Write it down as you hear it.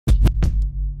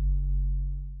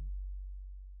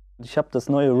Ich habe das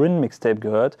neue RIN-Mixtape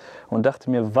gehört und dachte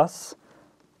mir, was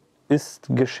ist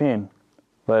geschehen?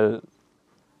 Weil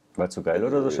es so geil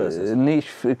oder so scheiße ist? Nee,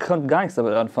 ich konnte gar nichts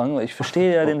damit anfangen. Ich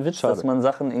verstehe ja den Witz, schade. dass man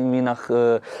Sachen irgendwie nach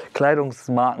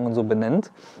Kleidungsmarken und so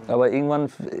benennt. Aber irgendwann,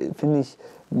 finde ich,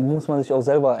 muss man sich auch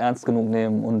selber ernst genug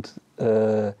nehmen und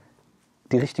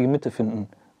die richtige Mitte finden.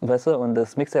 Weißt du? Und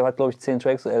das Mixtape hat, glaube ich, 10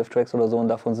 Tracks, so 11 Tracks oder so. Und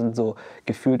davon sind so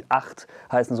gefühlt 8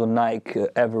 heißen so Nike,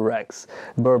 Avirex,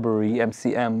 Burberry,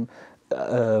 MCM,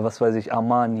 was weiß ich,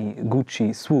 Armani,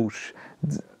 Gucci, Swoosh.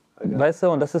 Weißt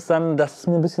du, und das ist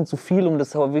mir ein bisschen zu viel, um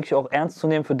das aber wirklich auch ernst zu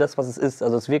nehmen für das, was es ist.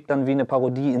 Also es wirkt dann wie eine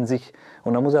Parodie in sich.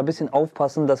 Und da muss er ein bisschen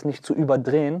aufpassen, das nicht zu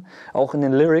überdrehen. Auch in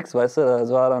den Lyrics, weißt du,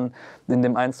 das war dann in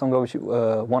dem einen Song, glaube ich,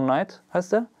 One Night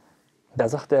heißt der. Da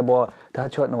sagt er, boah, da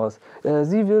hatte ich heute noch was.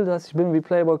 Sie will, dass ich bin wie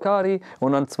Playboy Cardi.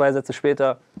 Und dann 2 Sätze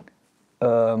später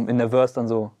in der Verse dann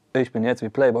so, ich bin jetzt wie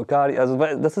Playboy Cardi. Also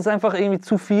das ist einfach irgendwie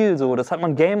zu viel so. Das hat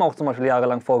man Game auch zum Beispiel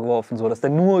jahrelang vorgeworfen, so, dass der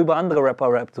nur über andere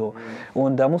Rapper rappt. So.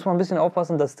 Und da muss man ein bisschen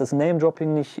aufpassen, dass das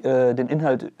Name-Dropping nicht den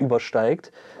Inhalt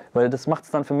übersteigt. Weil das macht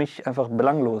es dann für mich einfach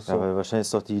belanglos. So. Ja, weil wahrscheinlich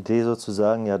ist doch die Idee so zu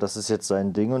sagen, ja, das ist jetzt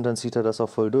sein Ding und dann zieht er das auch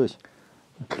voll durch.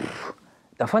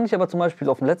 Da fand ich aber zum Beispiel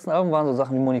auf dem letzten Album waren so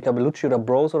Sachen wie Monica Bellucci oder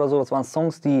Bros oder so, das waren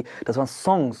Songs, die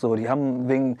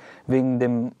haben wegen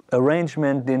dem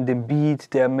Arrangement, dem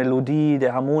Beat, der Melodie,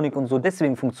 der Harmonik und so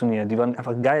deswegen funktioniert. Die waren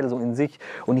einfach geil so in sich.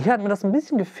 Und hier hat mir das ein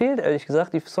bisschen gefehlt, ehrlich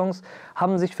gesagt. Die Songs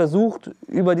haben sich versucht,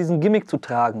 über diesen Gimmick zu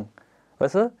tragen,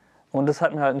 weißt du? Und das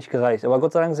hat mir halt nicht gereicht. Aber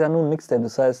Gott sei Dank ist ja nur ein Mixtape,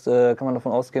 das heißt, kann man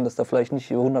davon ausgehen, dass da vielleicht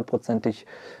nicht 100%ig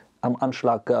am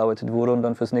Anschlag gearbeitet wurde und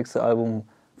dann fürs nächste Album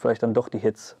vielleicht dann doch die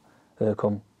Hits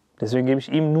kommen. Deswegen gebe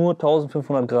ich ihm nur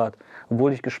 1500 Grad.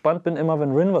 Obwohl ich gespannt bin, immer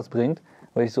wenn RIN was bringt,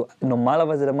 weil ich so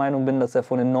normalerweise der Meinung bin, dass er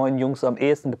von den neuen Jungs am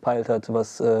ehesten gepeilt hat,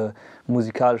 was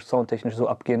musikalisch, soundtechnisch so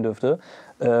abgehen dürfte.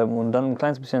 Und dann ein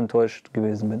kleines bisschen enttäuscht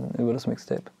gewesen bin über das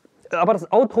Mixtape. Aber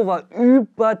das Outro war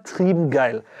übertrieben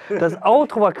geil. Das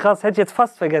Outro war krass, hätte ich jetzt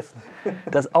fast vergessen.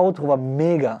 Das Outro war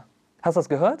mega. Hast du das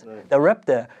gehört? Nein. Da rappt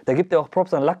der gibt ja auch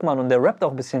Props an Lackmann und der rappt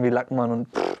auch ein bisschen wie Lackmann und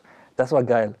das war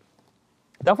geil.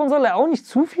 Davon soll er auch nicht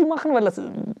zu viel machen, weil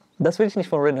das will ich nicht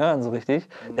von RIN hören so richtig.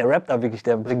 Der rappt da wirklich,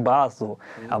 der bringt Bars so.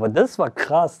 Aber das war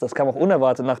krass, das kam auch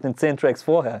unerwartet nach den 10 Tracks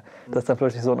vorher, dass dann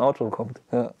plötzlich so ein Outro kommt.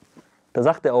 Ja. Da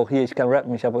sagt er auch, hier, ich kann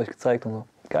rappen, ich habe euch gezeigt und so.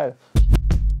 Geil.